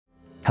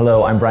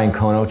Hello, I'm Brian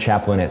Kono,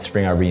 chaplain at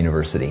Spring Arbor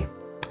University.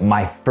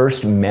 My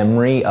first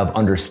memory of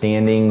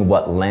understanding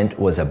what Lent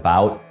was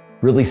about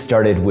really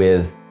started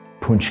with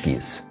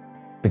punchkis,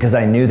 because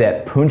I knew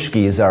that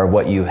punchkis are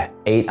what you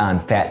ate on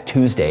Fat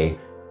Tuesday,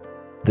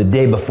 the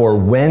day before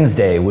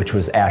Wednesday, which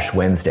was Ash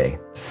Wednesday.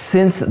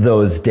 Since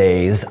those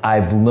days,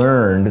 I've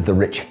learned the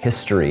rich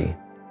history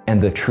and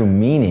the true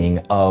meaning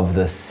of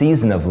the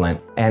season of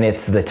Lent, and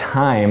it's the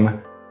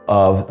time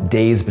of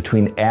days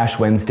between Ash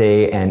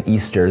Wednesday and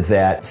Easter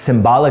that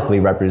symbolically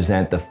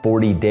represent the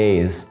 40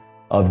 days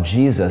of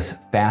Jesus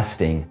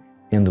fasting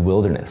in the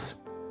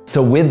wilderness.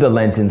 So with the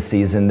Lenten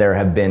season, there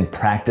have been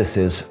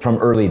practices from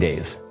early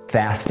days,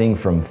 fasting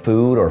from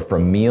food or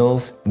from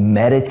meals,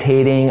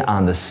 meditating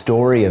on the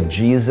story of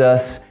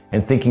Jesus,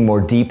 and thinking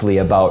more deeply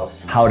about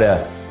how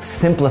to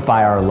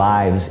simplify our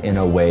lives in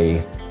a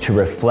way to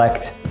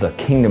reflect the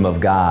kingdom of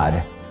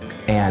God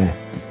and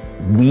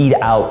weed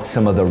out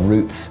some of the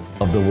roots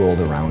of the world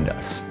around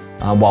us.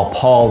 While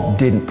Paul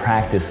didn't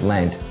practice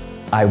Lent,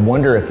 I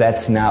wonder if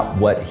that's not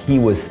what he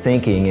was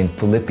thinking in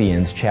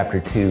Philippians chapter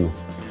 2,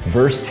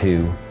 verse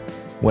 2,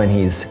 when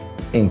he's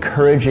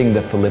encouraging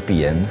the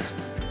Philippians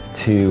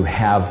to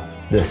have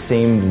the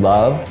same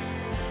love,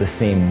 the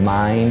same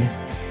mind,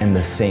 and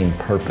the same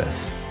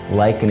purpose,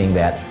 likening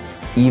that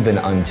even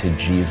unto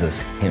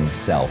Jesus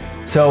himself.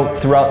 So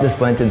throughout this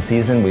Lenten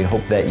season, we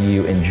hope that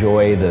you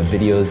enjoy the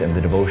videos and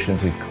the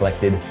devotions we've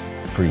collected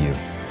for you.